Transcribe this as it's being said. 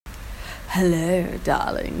Hello,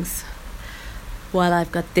 darlings. While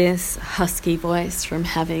I've got this husky voice from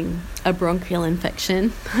having a bronchial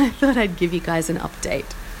infection, I thought I'd give you guys an update.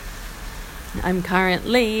 I'm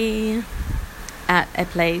currently at a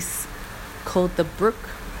place called the Brook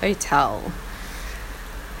Hotel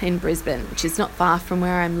in Brisbane, which is not far from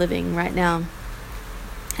where I'm living right now.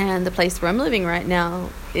 And the place where I'm living right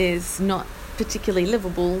now is not particularly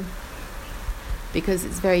livable because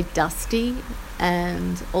it's very dusty,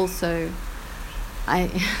 and also I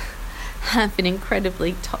have an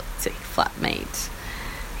incredibly toxic flatmate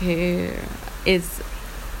who is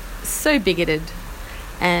so bigoted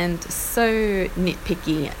and so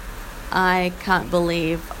nitpicky. I can't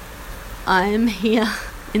believe I'm here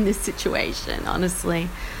in this situation, honestly.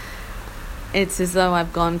 It's as though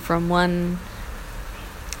I've gone from one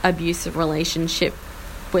abusive relationship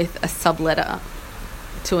with a subletter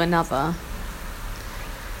to another.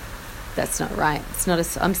 That's not right.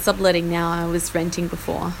 I'm subletting now. I was renting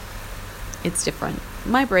before. It's different.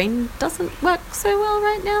 My brain doesn't work so well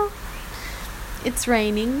right now. It's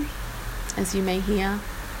raining, as you may hear,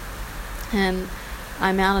 and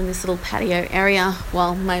I'm out on this little patio area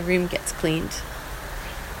while my room gets cleaned.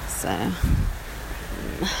 So,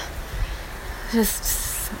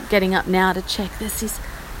 just getting up now to check. There's these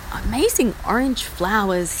amazing orange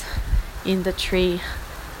flowers in the tree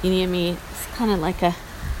near me. It's kind of like a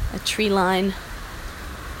tree line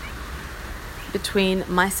between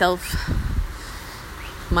myself,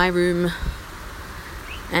 my room,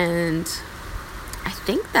 and I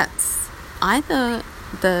think that's either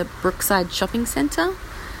the Brookside Shopping Centre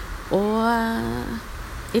or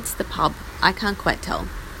it's the pub. I can't quite tell.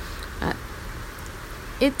 But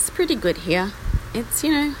it's pretty good here. It's,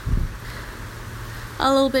 a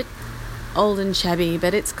little bit old and shabby,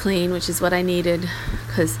 but it's clean, which is what I needed,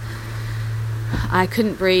 because I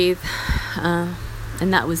couldn't breathe, and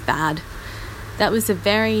that was bad. That was a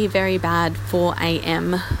very, very bad 4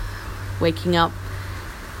 a.m. waking up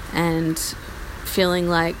and feeling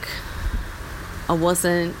like I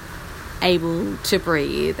wasn't able to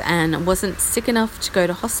breathe, and I wasn't sick enough to go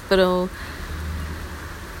to hospital,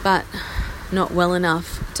 but not well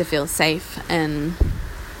enough to feel safe. And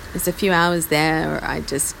there's a few hours there where I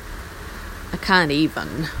can't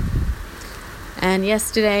even. And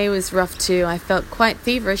yesterday was rough too. I felt quite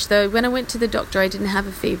feverish, though when I went to the doctor I didn't have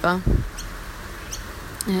a fever.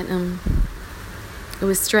 And it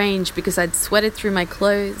was strange because I'd sweated through my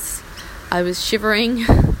clothes. I was shivering.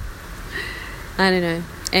 I don't know.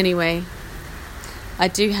 Anyway, I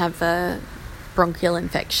do have a bronchial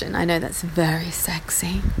infection. I know that's very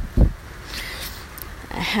sexy.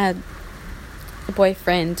 I had a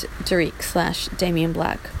boyfriend, Derek / Damien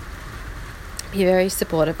Black, be very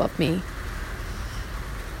supportive of me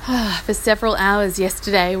for several hours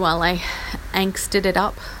yesterday while I angsted it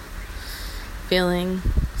up, feeling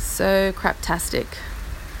so craptastic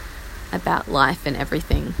about life and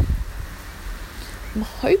everything. I'm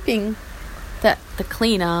hoping that the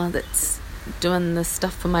cleaner that's doing the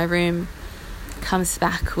stuff for my room comes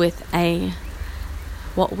back with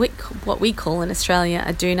what we call in Australia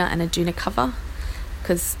a doona and a doona cover,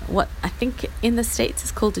 because what I think in the States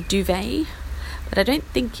is called a duvet, but I don't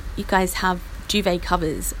think you guys have duvet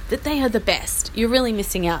covers. That they are the best. You're really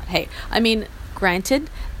missing out. Hey, I mean, granted,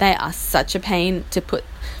 they are such a pain to put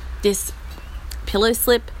this pillow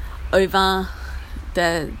slip over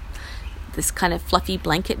this kind of fluffy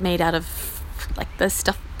blanket made out of like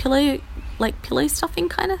the pillow stuffing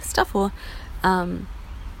kind of stuff, or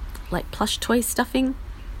like plush toy stuffing.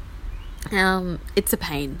 It's a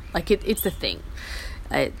pain. Like it's a thing.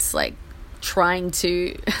 It's like trying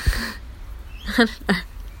to I don't know.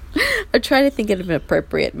 I try to think of an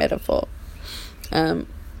appropriate metaphor.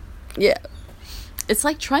 Yeah. It's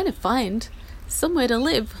like trying to find somewhere to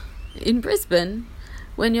live in Brisbane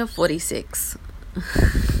when you're 46.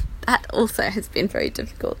 That also has been very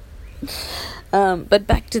difficult. But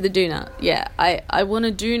back to the doona. Yeah, I want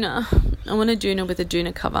a doona. I want a doona with a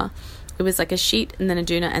doona cover. It was like a sheet and then a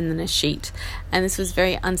doona and then a sheet. And this was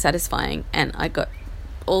very unsatisfying and I got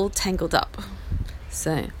all tangled up.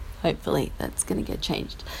 So hopefully that's going to get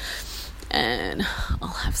changed and I'll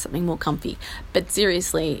have something more comfy. But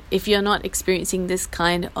seriously, if you're not experiencing this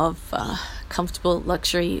kind of comfortable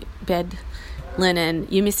luxury bed linen,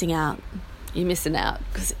 you're missing out. You're missing out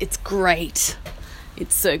because it's great.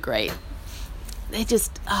 It's so great. They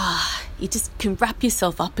just, you just can wrap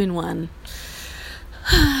yourself up in one.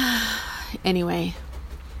 Anyway,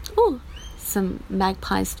 some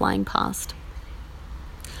magpies flying past.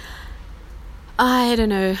 I don't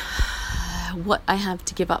know what I have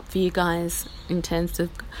to give up for you guys in terms of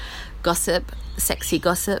gossip, sexy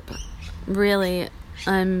gossip. Really,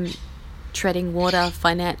 I'm treading water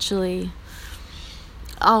financially.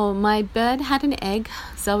 Oh, my bird had an egg.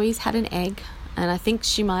 Zoe's had an egg, and I think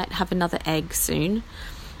she might have another egg soon.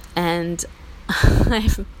 And I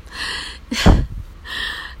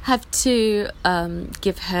have to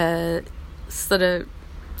give her sort of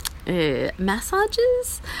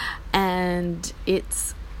massages, and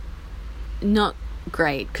it's not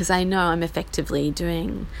great because I know I'm effectively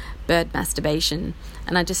doing bird masturbation,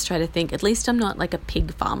 and I just try to think at least I'm not like a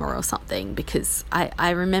pig farmer or something, because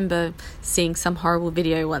I remember seeing some horrible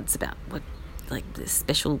video once about what, like, the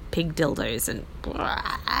special pig dildos and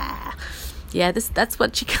blah. Yeah, that's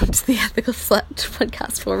what you come to the Ethical Slut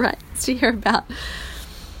podcast for, right? It's to hear about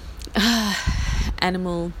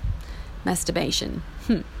animal masturbation.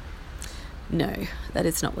 No, that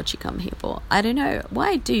is not what you come here for. I don't know.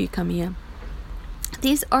 Why do you come here?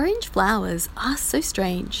 These orange flowers are so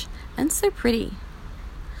strange and so pretty.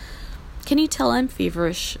 Can you tell I'm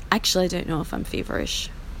feverish? Actually, I don't know if I'm feverish.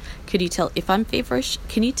 Could you tell if I'm feverish?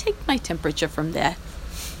 Can you take my temperature from there?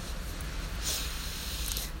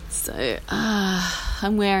 So,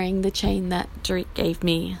 I'm wearing the chain that Tariq gave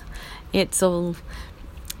me. It's all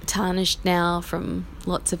tarnished now from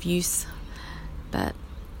lots of use, but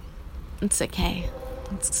it's okay.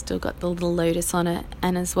 It's still got the little lotus on it,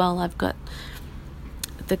 and as well I've got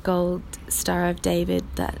the gold Star of David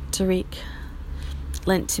that Tariq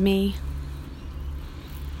lent to me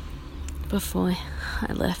before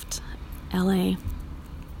I left LA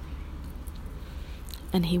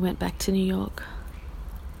and he went back to New York.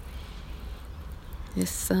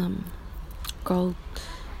 This gold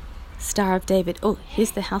Star of David. Oh,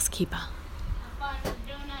 here's the housekeeper.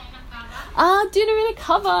 Doona in a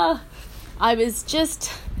cover. I was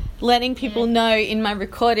just letting people know in my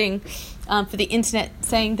recording for the internet,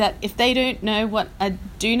 saying that if they don't know what a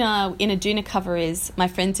Doona cover is, my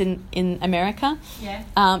friends in America,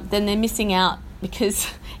 then they're missing out, because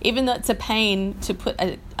even though it's a pain to put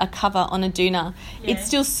a cover on a Doona, it's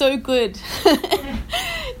still so good.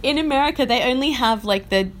 In America, they only have like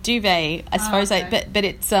the duvet, as far as but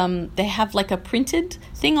it's they have like a printed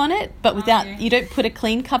thing on it, but without you don't put a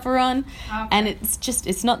clean cover on, and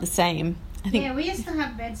it's not the same. I think we used to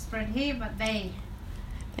have bedspread here, but they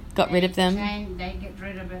got rid of them. They get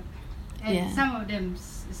rid of it, and some of them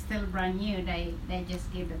still brand new. They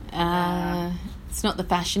just give it. It's not the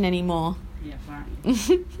fashion anymore. Yeah, fine.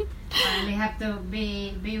 And they have to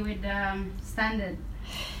be with standard.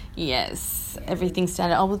 Yes, everything's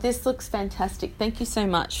standard. Oh, well, this looks fantastic. Thank you so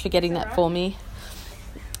much for getting that for me.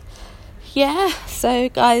 Yeah, so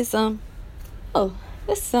guys,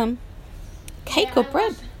 this cake or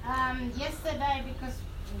bread. Yesterday, because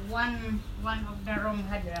one of the room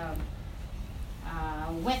had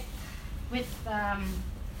wet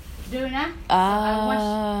Doona. So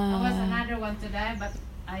I wash another one today, but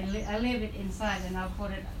I leave it inside and I'll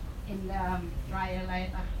put it in the dryer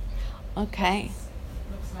later. Okay.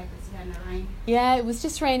 Looks like it's gonna rain. Yeah, it was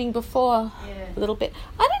just raining before a little bit.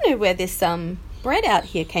 I don't know where this bread out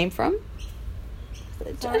here came from.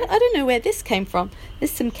 I don't know where this came from.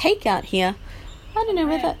 There's some cake out here. I don't know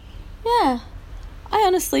where that. Yeah, I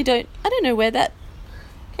honestly don't. I don't know where that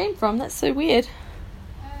came from. That's so weird.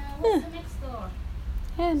 What's the next door?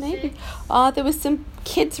 Yeah, maybe. Oh, there was some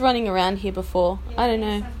kids running around here before. I don't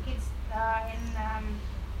know. Some kids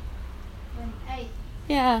in 8.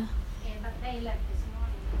 Yeah. Yeah, but they left this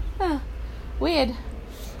morning. Weird.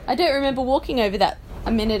 I don't remember walking over that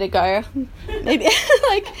a minute ago. Maybe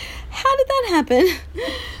like, how did that happen?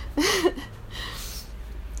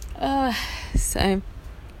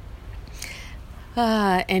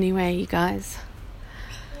 Anyway, you guys.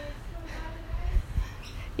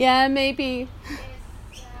 Yeah, maybe.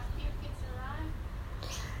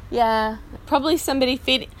 Yeah, probably somebody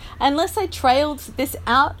feeding. Unless I trailed this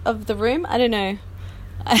out of the room, I don't know.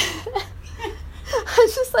 I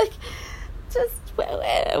was just like,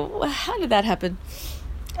 how did that happen?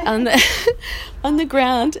 On the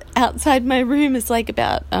ground outside my room is like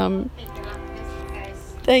about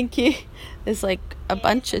thank you. There's like a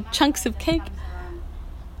bunch of chunks of cake.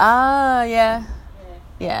 Yeah.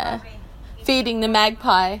 Feeding the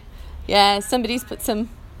magpie. Yeah, somebody's put some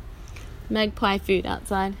magpie food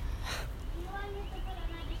outside. You want me to put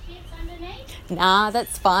another sheet underneath? Nah,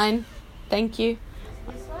 that's fine. Thank you.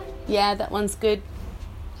 This one? Yeah, that one's good.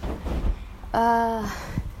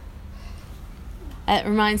 It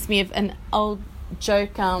reminds me of an old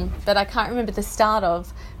joke that I can't remember the start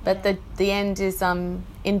of, but the end is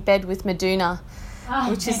in bed with MaDoona,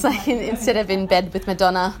 which is like instead of in bed with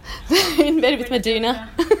Madonna, in bed with MaDoona.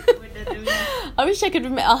 I wish I could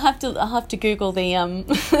remember. I'll have to Google the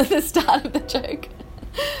the start of the joke.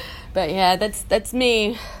 But yeah, that's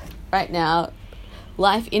me right now.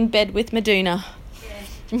 Life in bed with MaDoona.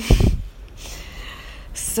 Yeah.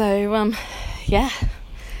 So, yeah,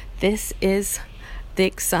 this is the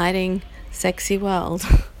exciting, sexy world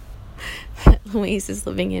that Louise is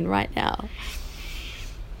living in right now.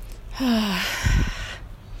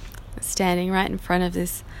 Standing right in front of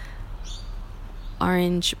this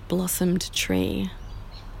orange blossomed tree.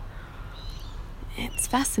 It's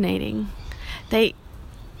fascinating. They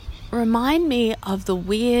remind me of the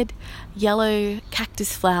weird yellow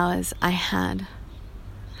cactus flowers I had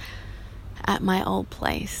at my old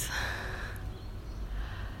place.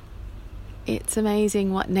 It's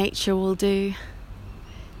amazing what nature will do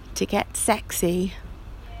to get sexy,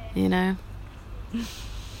 you know.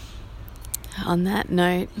 On that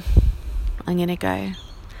note, I'm gonna go.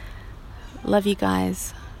 Love you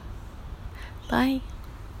guys. Bye.